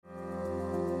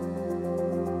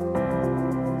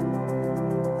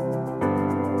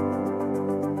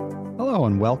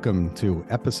and welcome to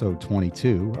episode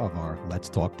 22 of our Let's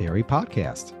Talk Dairy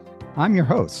podcast. I'm your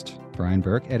host, Brian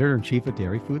Burke, editor-in-chief of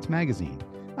Dairy Foods Magazine.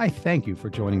 I thank you for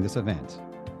joining this event.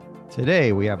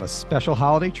 Today, we have a special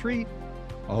holiday treat.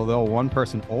 Although one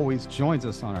person always joins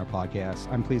us on our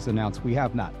podcast, I'm pleased to announce we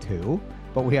have not two,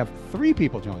 but we have three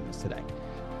people joining us today.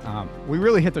 We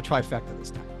really hit the trifecta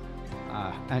this time.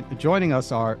 And joining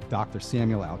us are Dr.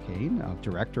 Samuel Alcaine,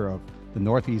 director of the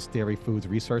Northeast Dairy Foods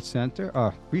Research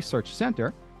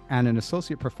Center, and an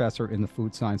associate professor in the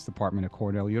Food Science Department at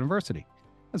Cornell University,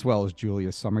 as well as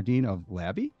Somerdin of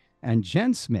Labby and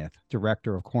Jenn Smith,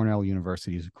 director of Cornell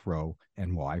University's Grow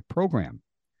NY program.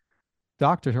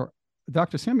 Dr.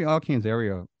 Samuel Alcaine's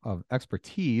area of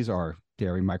expertise are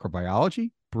dairy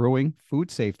microbiology, brewing,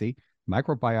 food safety,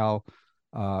 microbial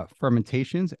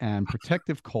fermentations, and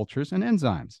protective cultures and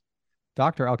enzymes.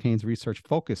 Dr. Alcaine's research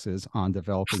focuses on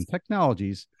developing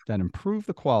technologies that improve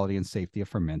the quality and safety of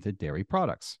fermented dairy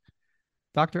products.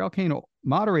 Dr. Alcaine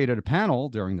moderated a panel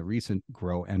during the recent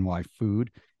Grow NY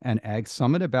Food and Ag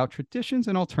Summit about traditions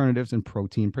and alternatives in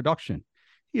protein production.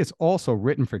 He has also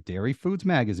written for Dairy Foods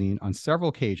Magazine on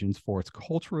several occasions for its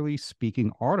Culturally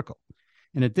Speaking article.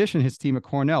 In addition, his team at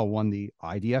Cornell won the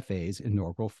IDFA's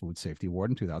inaugural Food Safety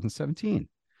Award in 2017.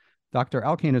 Dr.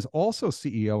 Alcaine is also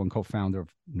CEO and co-founder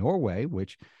of Runway,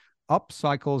 which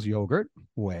upcycles yogurt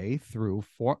whey through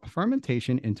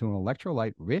fermentation into an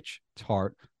electrolyte-rich,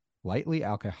 tart, lightly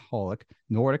alcoholic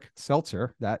Nordic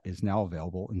seltzer that is now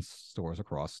available in stores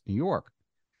across New York.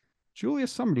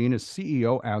 Somerdin is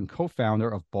CEO and co-founder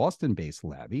of Boston-based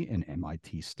Labby, an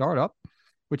MIT startup,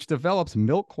 which develops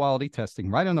milk quality testing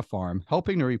right on the farm,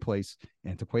 helping to replace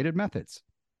antiquated methods.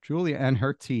 Julia and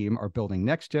her team are building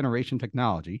next-generation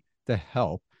technology to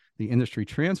help the industry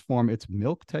transform its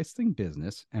milk testing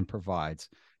business and provides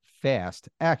fast,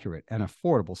 accurate, and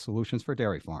affordable solutions for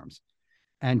dairy farms.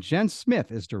 And Jenn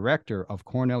Smith is director of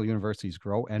Cornell University's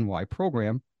Grow NY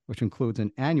program, which includes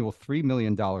an annual $3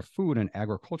 million food and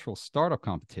agricultural startup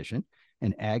competition,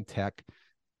 an ag tech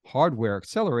hardware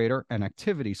accelerator, and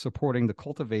activity supporting the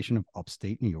cultivation of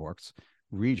Upstate New York's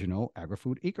regional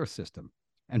agrifood ecosystem.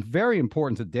 And very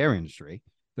important to the dairy industry,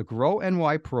 the Grow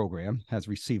NY program has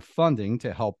received funding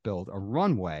to help build a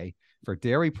runway for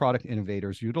dairy product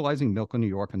innovators utilizing milk in New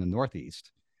York and the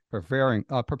Northeast,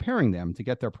 preparing them to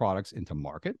get their products into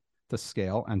market, to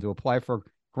scale, and to apply for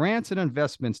grants and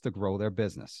investments to grow their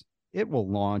business. It will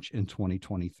launch in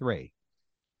 2023.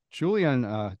 Julia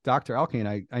and Dr.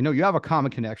 Alcaine, I know you have a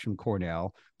common connection with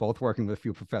Cornell, both working with a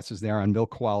few professors there on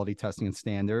milk quality testing and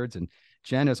standards. And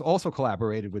Jenn has also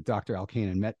collaborated with Dr. Alcaine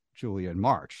and met Julia in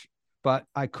March. But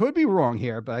I could be wrong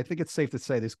here, but I think it's safe to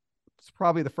say this is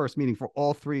probably the first meeting for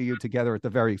all three of you together at the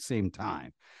very same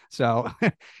time. So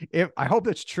I hope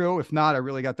that's true. If not, I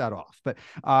really got that off. But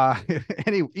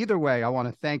either way, I want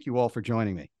to thank you all for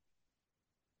joining me.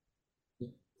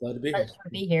 Glad to be here. Glad to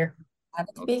be here.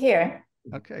 Happy to be here.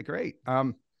 Okay, great.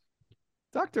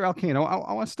 Dr. Alcaine,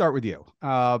 I want to start with you.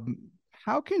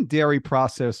 How can dairy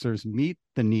processors meet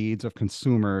the needs of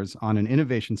consumers on an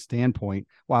innovation standpoint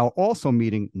while also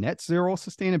meeting net zero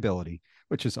sustainability,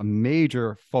 which is a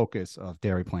major focus of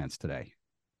dairy plants today?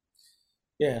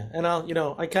 Yeah, and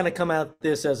I kind of come at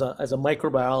this as a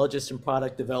microbiologist and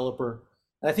product developer.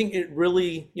 I think it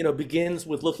really, begins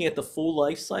with looking at the full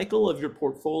life cycle of your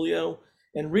portfolio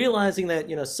and realizing that,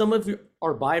 some of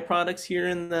our byproducts here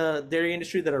in the dairy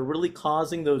industry that are really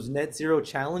causing those net zero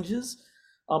challenges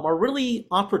are really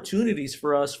opportunities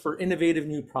for us for innovative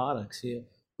new products here.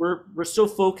 We're so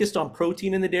focused on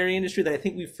protein in the dairy industry that I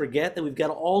think we forget that we've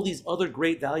got all these other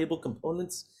great valuable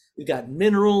components. We've got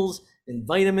minerals and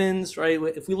vitamins, right?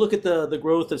 If we look at the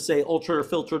growth of, say, ultra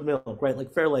filtered milk, right,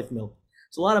 like Fairlife milk,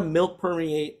 it's a lot of milk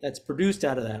permeate that's produced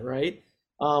out of that, right?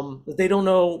 That they don't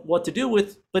know what to do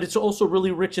with, but it's also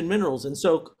really rich in minerals. And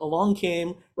so along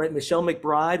came, right, Michelle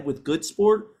McBride with Good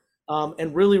Sport,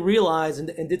 and really realized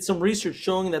and did some research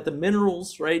showing that the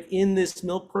minerals, right, in this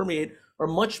milk permeate are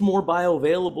much more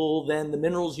bioavailable than the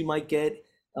minerals you might get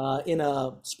in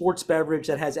a sports beverage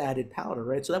that has added powder,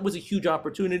 right? So that was a huge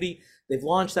opportunity. They've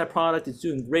launched that product. It's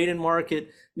doing great in market.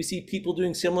 We see people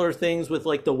doing similar things with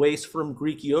like the waste from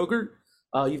Greek yogurt.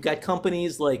 You've got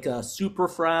companies like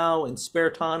Superfrau and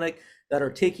Spare Tonic that are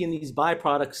taking these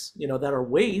byproducts, that are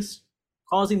waste,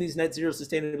 causing these net zero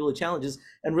sustainability challenges,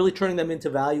 and really turning them into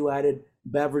value-added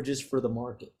beverages for the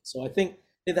market. So I think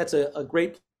that's a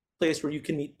great place where you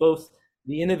can meet both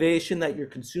the innovation that your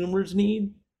consumers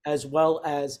need, as well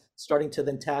as starting to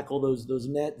then tackle those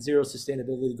net zero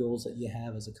sustainability goals that you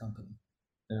have as a company.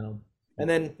 And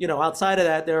then, outside of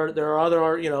that, there are other,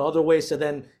 other ways to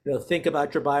then, think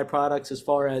about your byproducts as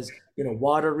far as,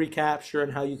 water recapture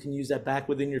and how you can use that back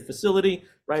within your facility,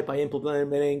 right, by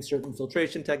implementing certain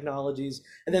filtration technologies,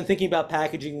 and then thinking about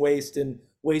packaging waste and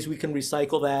ways we can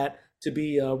recycle that to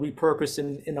be repurposed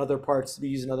in other parts, to be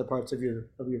used in other parts of your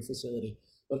facility.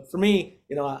 But for me,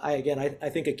 I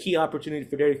think a key opportunity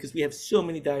for dairy, because we have so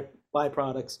many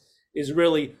byproducts, is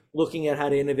really looking at how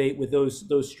to innovate with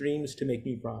those streams to make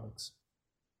new products.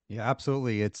 Yeah,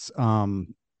 absolutely. It's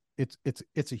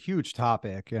a huge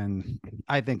topic, and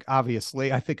I think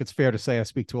it's fair to say I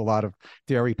speak to a lot of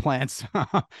dairy plants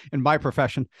in my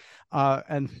profession,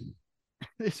 and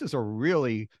this is a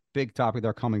really big topic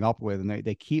they're coming up with, and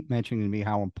they keep mentioning to me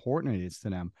how important it is to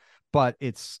them. But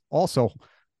it's also,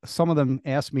 some of them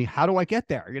ask me, how do I get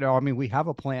there? We have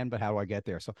a plan, but how do I get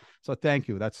there? So thank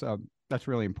you. That's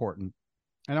really important.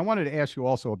 And I wanted to ask you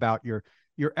also about your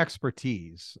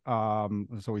expertise.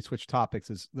 So we switch topics,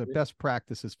 is the best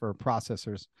practices for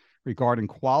processors regarding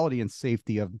quality and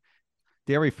safety of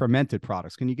dairy fermented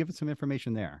products. Can you give us some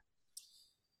information there?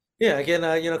 Yeah, again,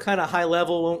 kind of high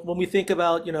level when we think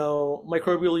about,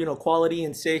 microbial, quality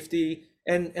and safety,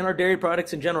 and our dairy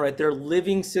products in general, right? They're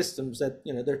living systems that,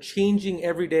 they're changing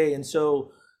every day. And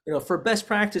so, for best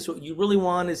practice, what you really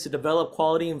want is to develop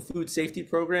quality and food safety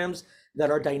programs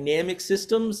that are dynamic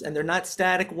systems, and they're not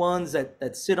static ones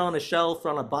that sit on a shelf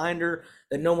or on a binder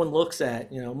that no one looks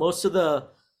at. Most of the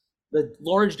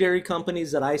large dairy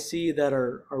companies that I see that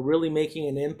are really making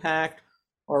an impact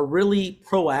are really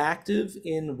proactive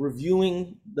in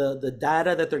reviewing the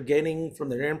data that they're getting from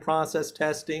their in-process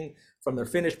testing, from their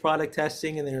finished product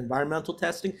testing and their environmental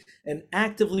testing, and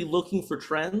actively looking for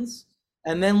trends,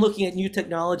 and then looking at new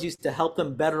technologies to help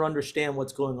them better understand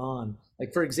what's going on.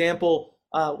 Like, for example,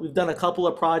 we've done a couple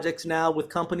of projects now with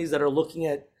companies that are looking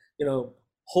at,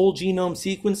 whole genome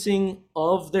sequencing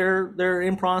of their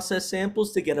in-process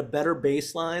samples to get a better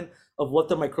baseline of what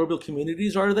the microbial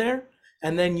communities are there,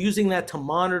 and then using that to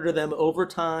monitor them over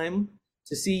time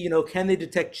to see, can they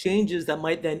detect changes that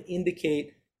might then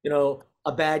indicate,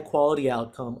 a bad quality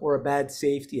outcome or a bad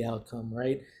safety outcome,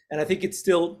 right? And I think it's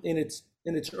still in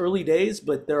its early days,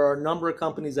 but there are a number of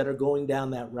companies that are going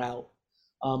down that route.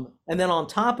 And then on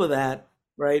top of that,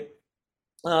 right,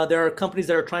 there are companies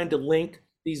that are trying to link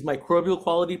these microbial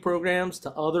quality programs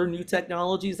to other new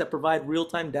technologies that provide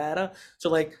real-time data. So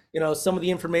like, some of the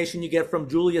information you get from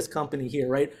Julia's company here,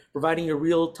 right, providing your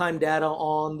real-time data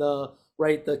on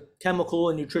the chemical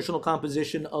and nutritional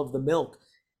composition of the milk.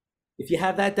 If you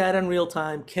have that data in real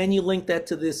time, can you link that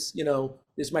to this,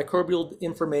 this microbial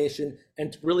information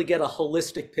and to really get a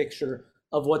holistic picture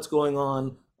of what's going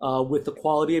on with the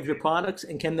quality of your products?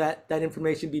 And can that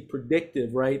information be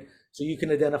predictive, right? So you can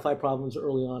identify problems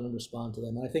early on and respond to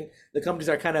them. And I think the companies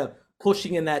are kind of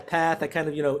pushing in that path, that kind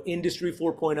of, industry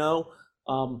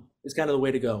 4.0 is kind of the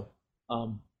way to go.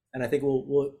 And I think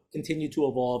we'll continue to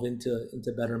evolve into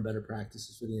better and better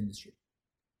practices for the industry.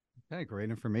 Okay,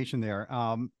 great information there.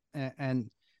 And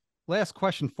last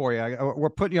question for you. We're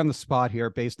putting you on the spot here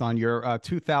based on your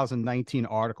 2019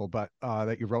 article, but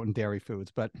that you wrote in Dairy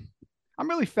Foods. But I'm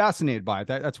really fascinated by it.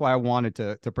 That's why I wanted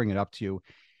to bring it up to you.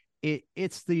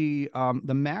 It's the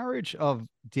marriage of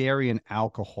dairy and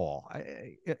alcohol.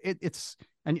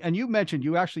 And you mentioned,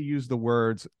 you actually used the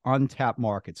words untapped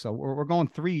market. So we're going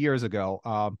 3 years ago.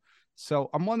 So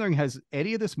I'm wondering, has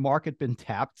any of this market been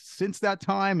tapped since that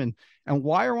time, and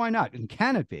why or why not? And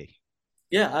can it be?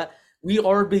 Yeah, we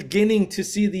are beginning to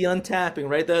see the untapping,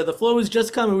 right? The flow is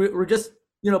just coming. We're just,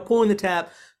 pulling the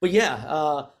tap. But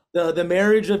yeah, the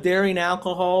marriage of dairy and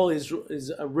alcohol is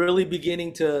really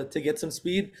beginning to get some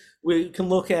speed. We can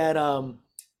look at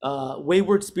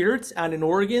Wayward Spirits out in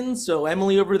Oregon. So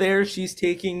Emily over there, she's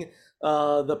taking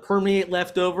the permeate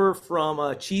left over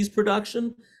from cheese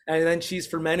production, and then she's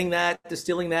fermenting that,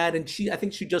 distilling that, and I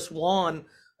think she just won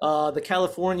the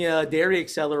California Dairy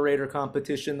Accelerator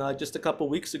competition just a couple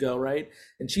weeks ago, right?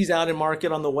 And she's out in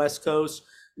market on the West Coast.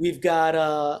 We've got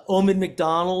Omid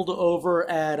McDonald over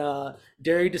at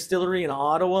Dairy Distillery in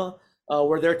Ottawa,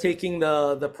 where they're taking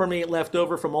the permeate left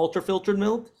over from ultra-filtered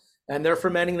milk, and they're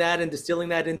fermenting that and distilling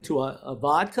that into a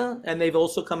vodka. And they've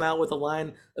also come out with a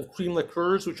line of cream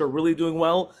liqueurs, which are really doing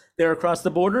well there across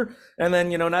the border. And then,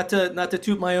 not to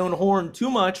toot my own horn too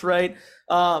much, right?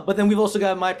 But then we've also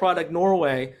got my product,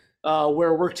 Norway,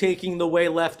 where we're taking the whey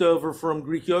left over from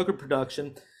Greek yogurt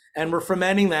production, and we're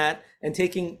fermenting that and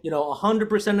taking,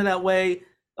 100% of that whey,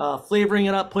 flavoring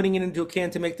it up, putting it into a can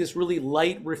to make this really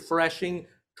light, refreshing,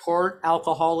 tart,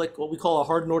 alcoholic, what we call a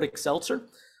hard Nordic seltzer,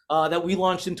 that we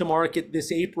launched into market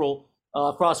this April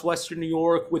across Western New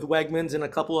York with Wegmans and a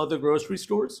couple other grocery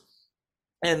stores.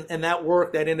 And that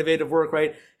work, that innovative work,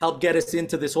 right, helped get us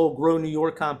into this whole Grow New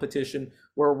York competition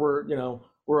where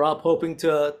we're up hoping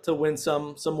to win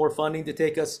some more funding to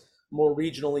take us more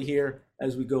regionally here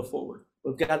as we go forward.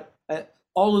 We've got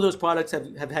all of those products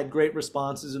have had great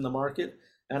responses in the market,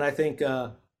 and I think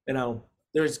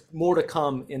there's more to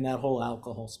come in that whole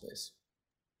alcohol space.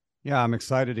 Yeah, I'm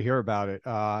excited to hear about it,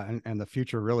 and the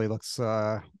future really looks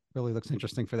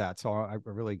interesting for that. So I'm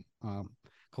really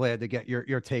glad to get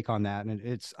your take on that. And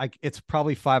it's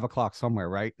probably 5 o'clock somewhere,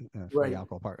 right? For the Right.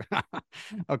 alcohol part.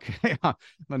 Okay,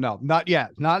 no, not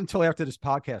yet. Not until after this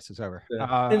podcast is over.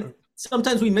 Yeah. And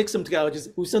sometimes we mix them together.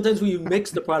 Sometimes we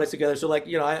mix the products together. So like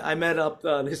I met up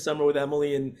this summer with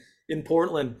Emily in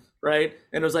Portland, right?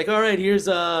 And it was like, all right, here's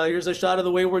a shot of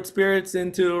the Wayward Spirits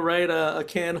into a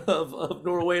can of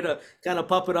Norway to kind of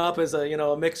pop it up as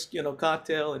a mixed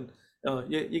cocktail, and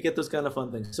you get those kind of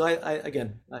fun things. So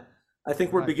I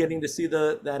think we're beginning to see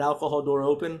that alcohol door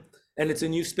open, and it's a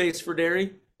new space for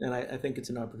dairy, and I think it's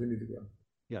an opportunity to grow.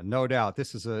 Yeah, no doubt.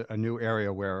 This is a new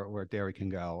area where dairy can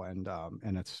go, and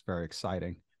it's very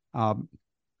exciting.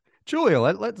 Julia,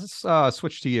 let's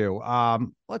switch to you.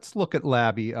 Let's look at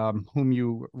Labby, whom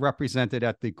you represented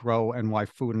at the Grow NY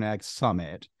Food and Ag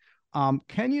Summit.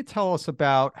 Can you tell us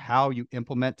about how you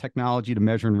implement technology to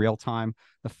measure in real time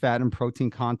the fat and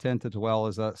protein content, as well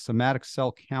as a somatic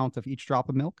cell count of each drop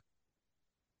of milk?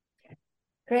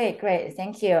 Great.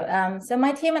 Thank you. So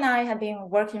my team and I have been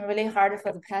working really hard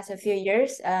for the past few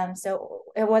years. So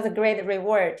it was a great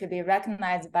reward to be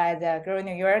recognized by the Grow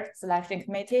New York Selection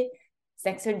Committee.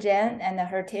 Thanks to Jenn and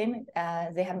her team.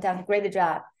 They have done a great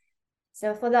job.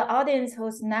 So for the audience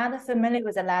who's not familiar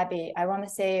with the Labby, I want to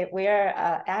say we are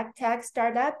an ag tech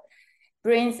startup,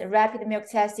 brings rapid milk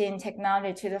testing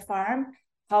technology to the farm,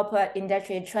 help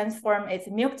industry transform its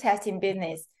milk testing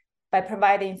business by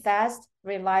providing fast,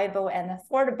 reliable, and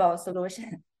affordable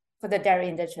solution for the dairy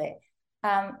industry.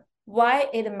 Why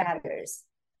it matters?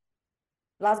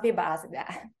 Lots of people ask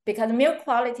that. Because milk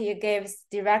quality gives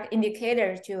direct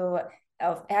indicators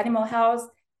of animal health,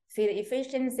 feed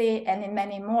efficiency, and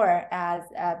many more, as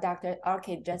Dr.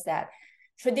 Alcaine just said.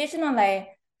 Traditionally,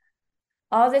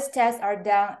 all these tests are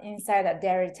done inside a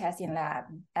dairy testing lab.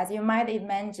 As you might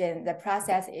imagine, the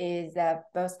process is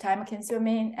both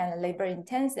time-consuming and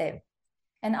labor-intensive,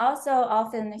 and also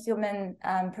often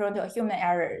prone to human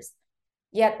errors.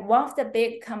 Yet one of the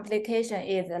big complications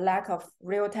is the lack of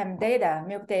real-time data,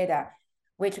 milk data,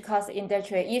 which causes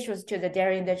industry issues to the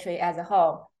dairy industry as a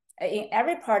whole in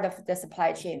every part of the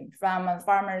supply chain, from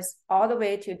farmers all the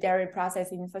way to dairy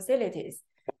processing facilities.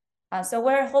 So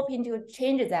we're hoping to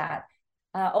change that.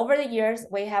 Over the years,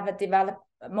 we have developed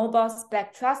mobile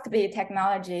spectroscopy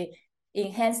technology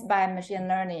enhanced by machine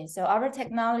learning. So our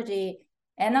technology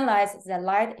analyzes the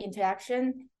light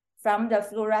interaction from the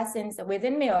fluorescence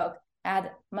within milk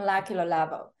at molecular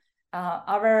level.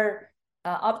 Our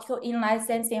optical inline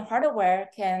sensing hardware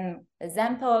can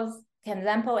sample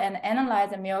and analyze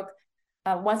the milk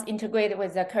once integrated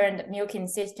with the current milking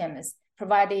systems,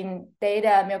 providing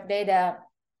milk data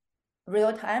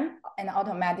real time and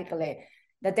automatically.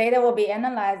 The data will be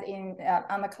analyzed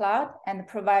on the cloud and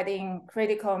providing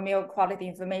critical milk quality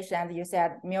information, as you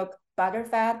said, milk, butter,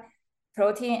 fat,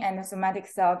 protein, and somatic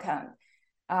cell count.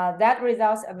 That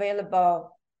results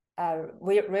available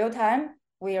real time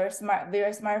via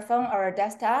smartphone or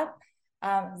desktop.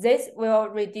 This will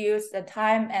reduce the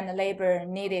time and labor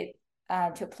needed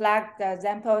to collect the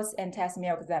samples and test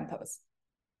milk samples.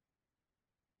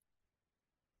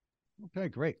 Okay,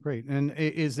 great. And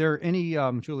is there any,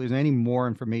 Julie, is there any more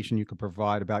information you could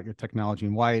provide about your technology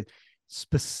and why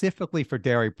specifically for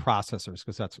dairy processors,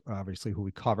 because that's obviously who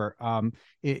we cover,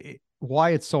 why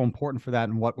it's so important for that,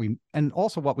 and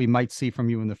also what we might see from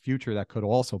you in the future that could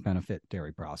also benefit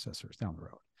dairy processors down the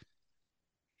road?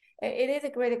 It is a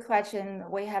great question.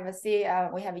 We have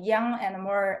a young and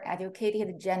more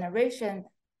educated generation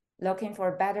looking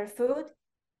for better food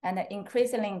and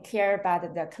increasingly care about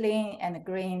the clean and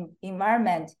green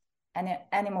environment and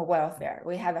animal welfare.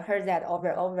 We have heard that over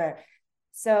and over.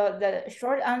 So the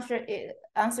short answer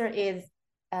is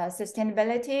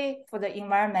sustainability for the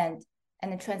environment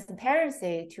and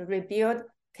transparency to rebuild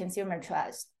consumer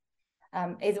trust.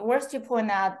 It's worth to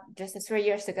point out just 3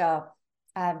 years ago,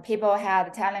 people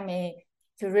had telling me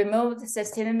to remove the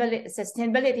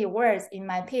sustainability words in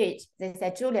my pitch. They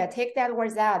said, Julia, take that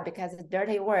words out because it's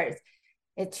dirty words.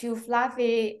 It's too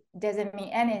fluffy, doesn't mean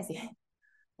anything.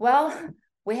 Well,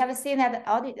 we have seen that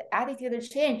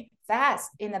attitude change fast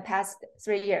in the past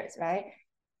 3 years, right?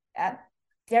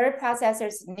 Dairy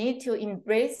processors need to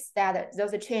embrace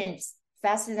those changes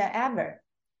faster than ever.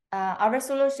 Our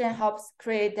solution helps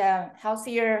create a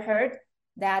healthier herd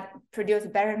that produce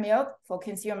better milk for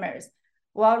consumers,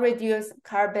 while reduce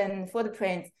carbon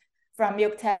footprint from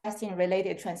milk testing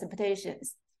related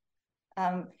transportations.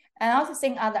 And I also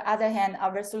think on the other hand,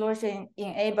 our solution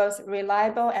enables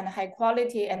reliable and high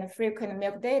quality and frequent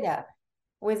milk data.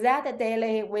 With that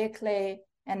daily, weekly,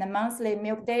 and monthly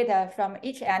milk data from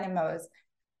each animals,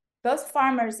 both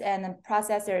farmers and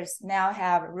processors now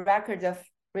have records of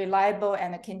reliable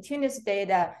and continuous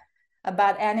data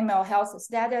about animal health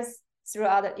status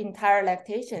throughout the entire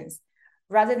lactations,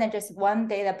 rather than just one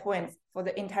data point for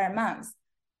the entire month.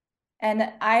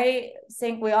 And I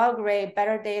think we all agree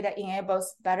better data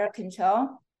enables better control.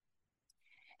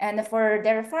 And for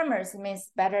dairy farmers, it means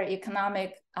better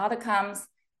economic outcomes,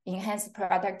 enhanced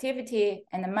productivity,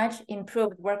 and a much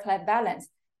improved work-life balance.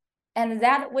 And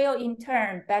that will in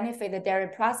turn benefit the dairy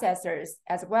processors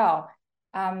as well.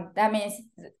 That means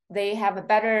they have a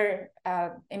better,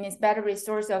 it means better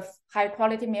resource of high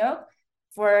quality milk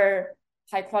for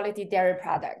high quality dairy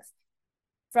products.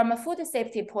 From a food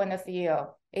safety point of view,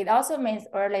 it also means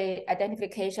early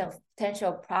identification of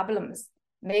potential problems,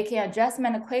 making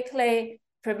adjustment quickly,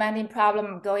 preventing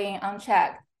problem going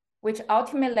unchecked, which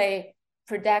ultimately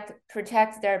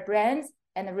protects their brands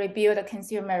and rebuild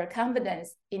consumer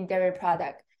confidence in dairy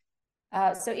product.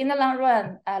 So in the long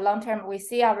run, long term, we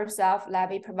see ourselves,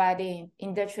 Labby, providing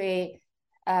industry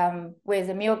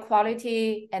with milk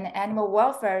quality and animal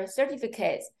welfare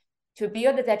certificates to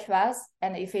build the trust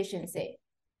and efficiency.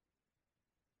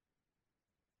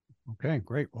 Okay,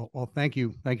 great. Well, thank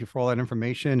you. Thank you for all that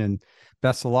information and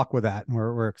best of luck with that. And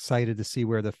we're excited to see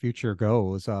where the future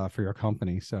goes for your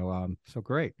company. So, so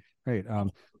great.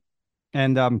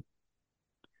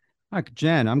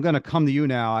 Jenn, I'm going to come to you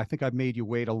now. I think I've made you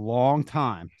wait a long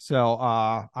time. So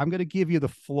I'm going to give you the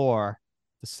floor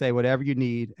to say whatever you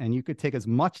need, and you could take as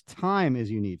much time as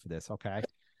you need for this. Okay.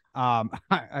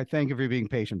 I thank you for being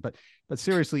patient, but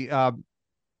seriously,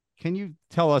 can you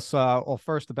tell us, well,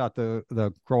 first about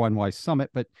the Grow NY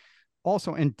Summit, but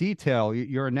also in detail,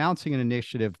 you're announcing an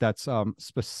initiative that's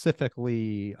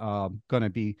specifically going to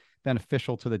be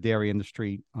beneficial to the dairy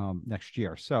industry next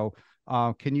year. So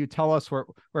can you tell us, we're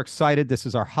excited. This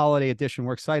is our holiday edition.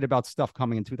 We're excited about stuff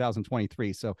coming in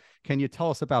 2023. So can you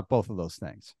tell us about both of those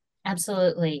things?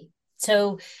 Absolutely.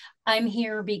 So I'm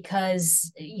here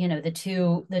because, you know, the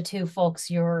two folks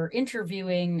you're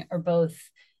interviewing are both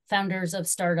founders of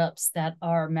startups that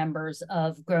are members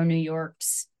of Grow New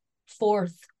York's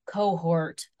fourth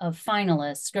cohort of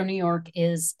finalists. Grow New York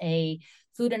is a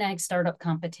food and ag startup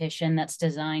competition that's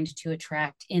designed to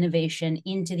attract innovation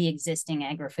into the existing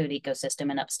agri-food ecosystem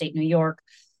in upstate New York.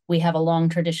 We have a long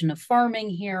tradition of farming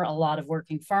here, a lot of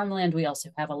working farmland. We also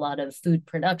have a lot of food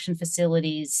production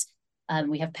facilities.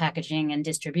 We have packaging and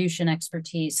distribution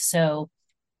expertise. So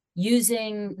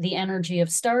using the energy of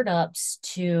startups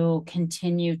to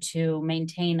continue to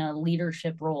maintain a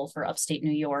leadership role for upstate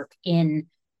New York in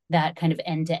that kind of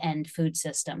end-to-end food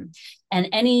system. And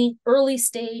any early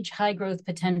stage, high growth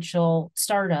potential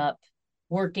startup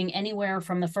working anywhere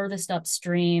from the furthest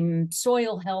upstream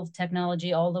soil health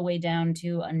technology all the way down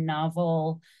to a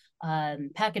novel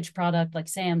packaged product like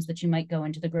Sam's that you might go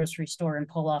into the grocery store and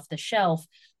pull off the shelf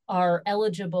are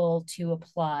eligible to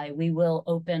apply. We will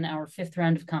open our 5th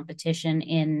round of competition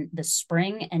in the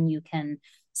spring, and you can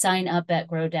sign up at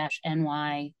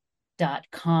grow-ny.com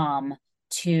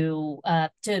to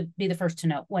be the first to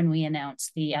know when we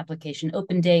announce the application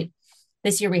open date.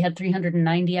 This year we had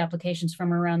 390 applications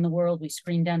from around the world. We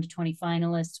screened down to 20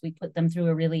 finalists. We put them through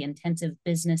a really intensive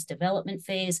business development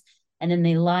phase. And then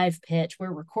the live pitch,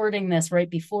 we're recording this right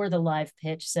before the live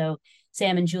pitch. So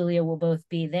Sam and Julia will both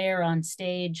be there on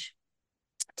stage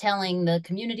telling the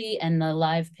community and the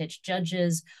live pitch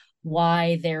judges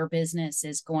why their business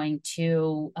is going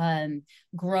to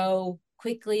grow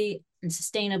quickly and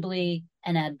sustainably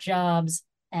and add jobs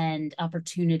and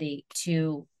opportunity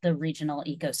to the regional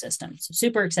ecosystem. So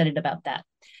super excited about that.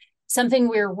 Something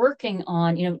we're working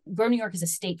on, you know, Grow New York is a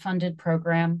state-funded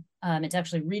program. It's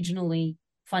actually regionally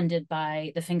funded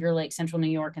by the Finger Lakes, Central New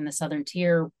York, and the Southern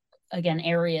Tier, again,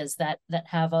 areas that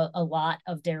have a lot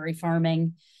of dairy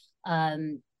farming.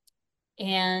 And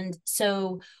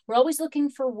so we're always looking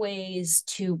for ways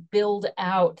to build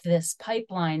out this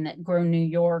pipeline that Grow New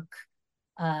York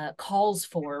calls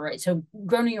for, right? So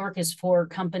Grow New York is for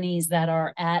companies that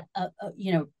are at,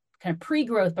 you know, kind of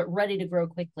pre-growth, but ready to grow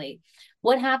quickly.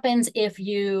 What happens if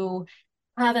you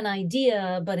have an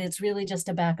idea, but it's really just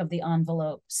a back of the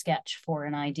envelope sketch for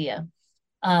an idea?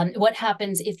 What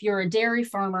happens if you're a dairy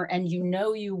farmer and you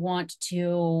know you want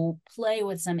to play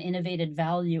with some innovative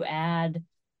value add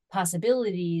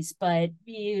possibilities, but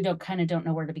you don't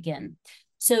know where to begin?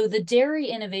 So the dairy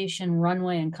innovation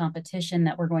runway and competition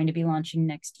that we're going to be launching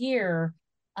next year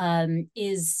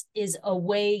is a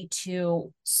way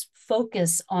to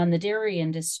focus on the dairy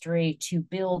industry to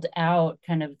build out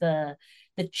kind of the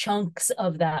chunks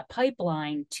of that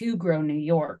pipeline to grow New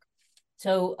York.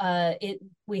 So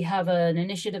we have an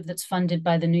initiative that's funded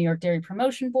by the New York Dairy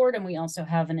Promotion Board, and we also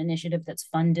have an initiative that's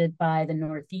funded by the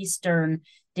Northeastern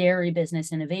Dairy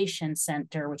Business Innovation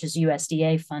Center, which is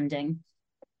USDA funding.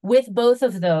 With both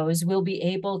of those, we'll be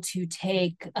able to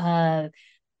take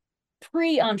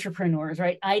pre-entrepreneurs,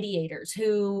 right, ideators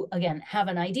who, again, have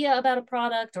an idea about a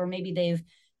product, or maybe they've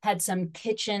had some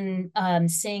kitchen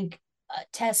sink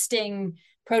testing,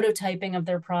 prototyping of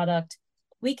their product.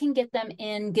 We can get them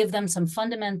in, give them some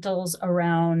fundamentals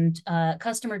around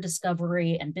customer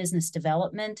discovery and business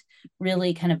development,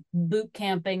 really kind of boot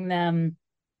camping them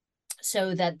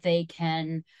so that they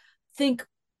can think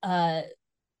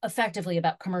effectively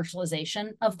about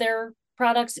commercialization of their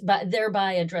products, but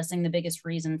thereby addressing the biggest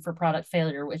reason for product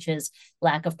failure, which is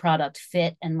lack of product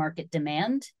fit and market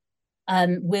demand.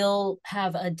 We'll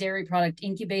have a dairy product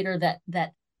incubator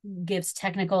that gives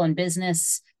technical and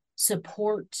business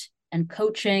support and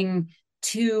coaching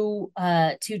to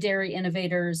dairy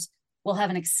innovators. We'll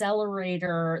have an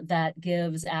accelerator that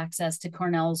gives access to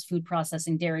Cornell's food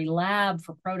processing dairy lab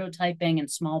for prototyping and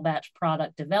small batch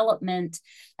product development.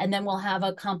 And then we'll have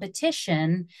a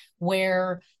competition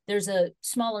where there's a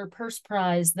smaller purse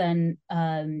prize than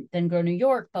Grow New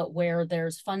York, but where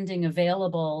there's funding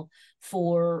available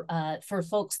for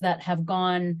folks that have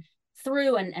gone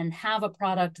through and have a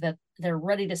product that they're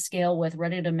ready to scale with,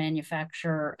 ready to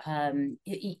manufacture,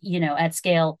 at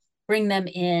scale, bring them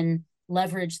in,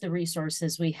 leverage the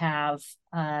resources we have,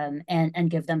 and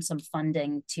give them some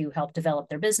funding to help develop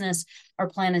their business. Our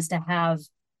plan is to have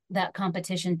that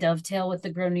competition dovetail with the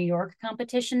Grow New York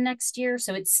competition next year.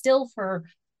 So it's still for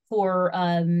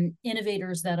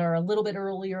innovators that are a little bit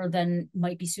earlier than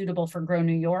might be suitable for Grow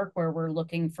New York, where we're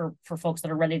looking for folks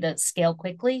that are ready to scale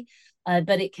quickly,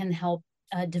 but it can help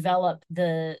develop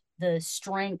the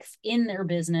strength in their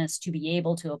business to be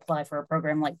able to apply for a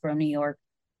program like Grow New York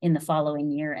in the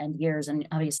following year and years. And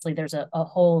obviously there's a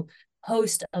whole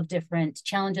host of different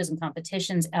challenges and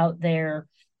competitions out there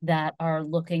that are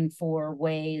looking for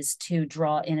ways to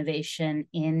draw innovation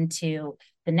into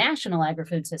the national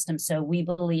agri-food system. So we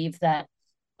believe that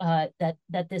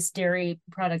that this dairy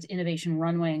product innovation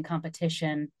runway and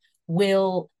competition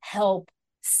will help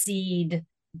seed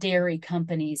dairy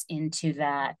companies into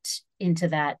that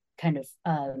kind of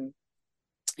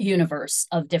universe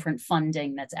of different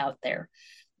funding that's out there.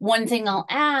 One thing I'll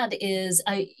add is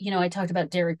I talked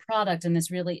about dairy product, and this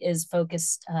really is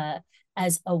focused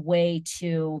as a way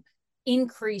to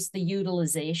increase the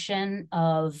utilization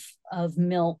of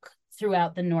milk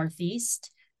throughout the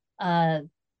Northeast. For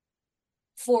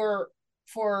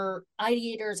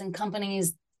ideators and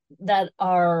companies that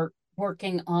are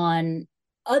working on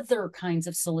other kinds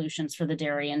of solutions for the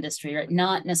dairy industry, right?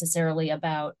 Not necessarily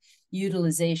about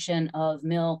utilization of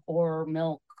milk or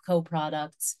milk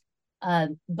co-products,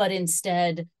 but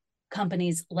instead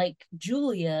companies like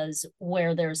Julia's,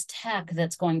 where there's tech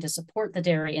that's going to support the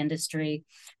dairy industry.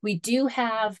 We do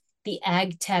have the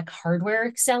ag tech hardware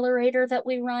accelerator that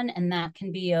we run, and that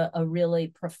can be a really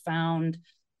profound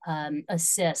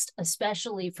assist,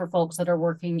 especially for folks that are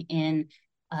working in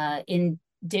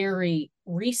dairy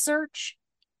research.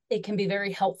 It can be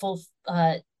very helpful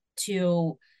to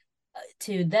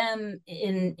them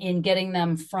in getting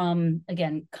them from,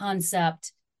 again,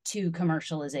 concept to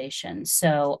commercialization.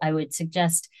 So I would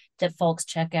suggest that folks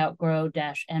check out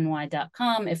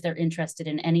grow-ny.com if they're interested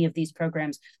in any of these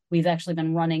programs. We've actually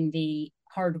been running the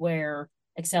hardware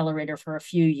accelerator for a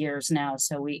few years now,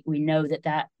 so we know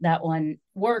that one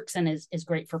works and is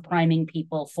great for priming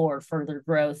people for further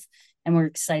growth. And we're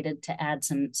excited to add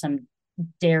some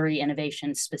dairy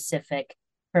innovation specific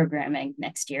programming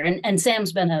next year. And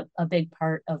Sam's been a big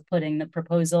part of putting the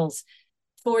proposals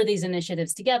for these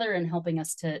initiatives together and helping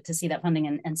us to see that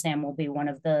funding. And Sam will be one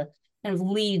of the kind of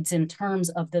leads in terms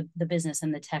of the business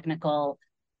and the technical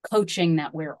coaching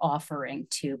that we're offering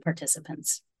to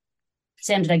participants.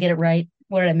 Sam, did I get it right?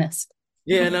 What did I miss?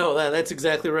 Yeah, no, that's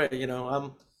exactly right.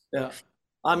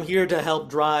 I'm here to help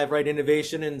drive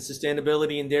innovation and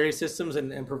sustainability in dairy systems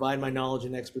and provide my knowledge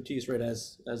and expertise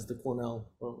as the Cornell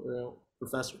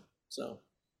professor. So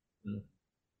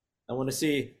I want to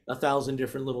see 1,000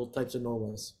 different little types of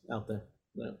Norways out there.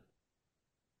 Yeah.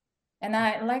 And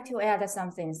I'd like to add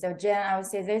something. So Jen, I would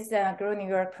say this Grow New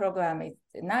York program is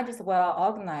not just well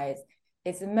organized,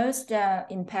 it's the most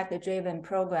impact-driven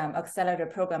program, accelerator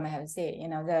program I have seen.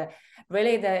 The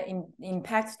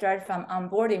impact starts from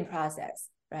onboarding process.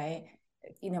 right?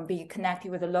 Be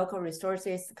connected with the local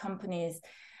resources, companies.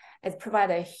 It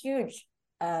provides a huge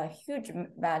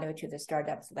value to the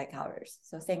startups like ours.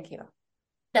 So thank you.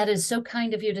 That is so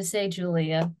kind of you to say,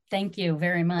 Julia. Thank you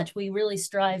very much. We really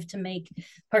strive to make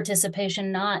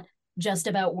participation not just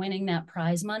about winning that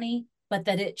prize money, but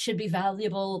that it should be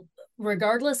valuable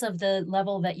regardless of the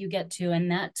level that you get to.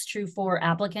 And that's true for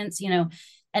applicants.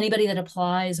 Anybody that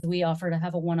applies, we offer to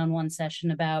have a one-on-one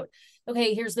session about,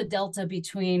 okay, here's the delta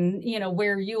between,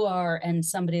 where you are and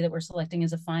somebody that we're selecting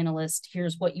as a finalist.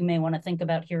 Here's what you may want to think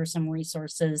about. Here are some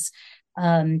resources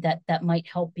that might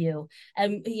help you.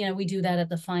 And, we do that at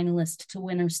the finalist to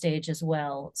winner stage as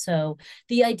well. So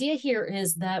the idea here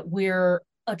is that we're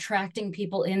attracting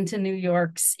people into New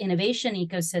York's innovation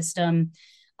ecosystem.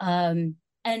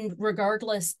 And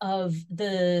regardless of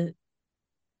the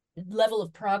level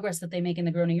of progress that they make in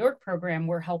the Grow New York program,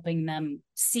 we're helping them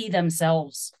see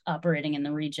themselves operating in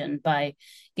the region by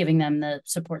giving them the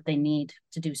support they need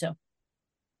to do so.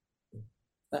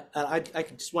 I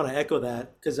just want to echo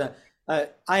that, because I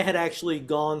had actually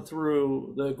gone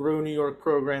through the Grow New York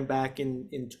program back in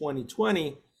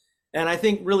 2020. And I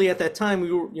think really at that time,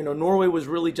 we were, Norway was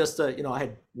really just I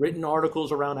had written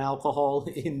articles around alcohol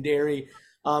in dairy.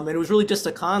 And it was really just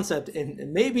a concept,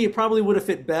 and maybe it probably would have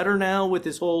fit better now with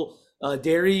this whole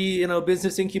dairy,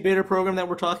 business incubator program that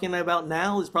we're talking about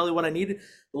now is probably what I needed.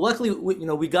 But luckily,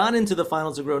 we got into the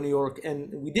finals of Grow New York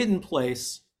and we didn't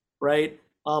place, right?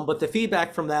 But the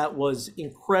feedback from that was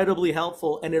incredibly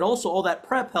helpful, and it also, all that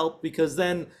prep helped, because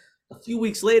then a few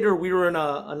weeks later we were in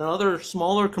another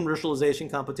smaller commercialization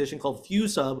competition called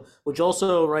FewSub, which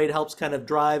also, right, helps kind of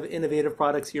drive innovative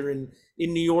products here in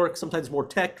New York, sometimes more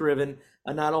tech driven.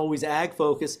 Not always ag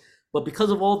focused, but because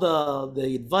of all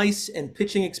the advice and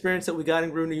pitching experience that we got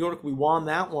in Grow New York, we won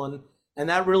that one. And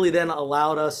that really then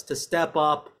allowed us to step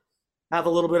up, have a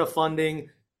little bit of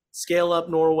funding, scale up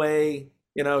Norway,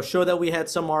 show that we had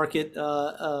some market,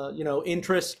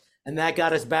 interest, and that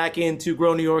got us back into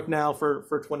Grow New York now for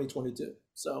 2022.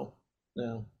 So,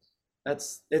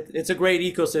 it's a great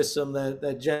ecosystem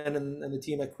that Jen and the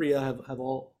team at CREA have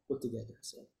all put together.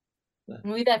 So.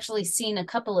 And we've actually seen a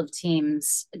couple of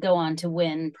teams go on to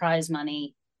win prize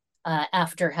money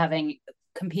after having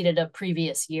competed a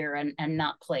previous year and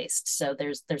not placed. So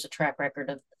there's a track record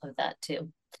of that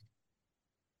too.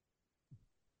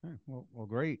 Well,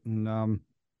 great. And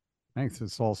thanks.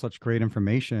 It's all such great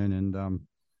information. And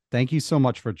thank you so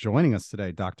much for joining us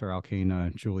today, Dr.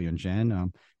 Alcaine, Julie, and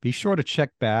Jen. Be sure to check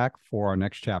back for our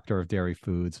next chapter of Dairy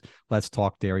Foods Let's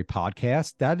Talk Dairy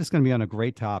podcast. That is going to be on a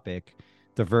great topic: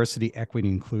 diversity, equity,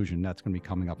 inclusion. That's going to be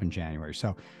coming up in January.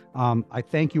 So I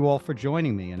thank you all for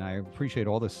joining me, and I appreciate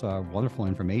all this wonderful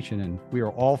information. And we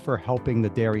are all for helping the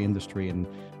dairy industry, and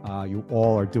you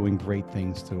all are doing great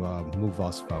things to move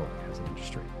us forward as an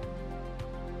industry.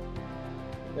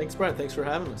 Thanks, Brian. Thanks for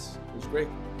having us. It was great.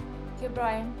 Thank you,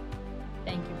 Brian.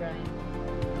 Thank you, Brian.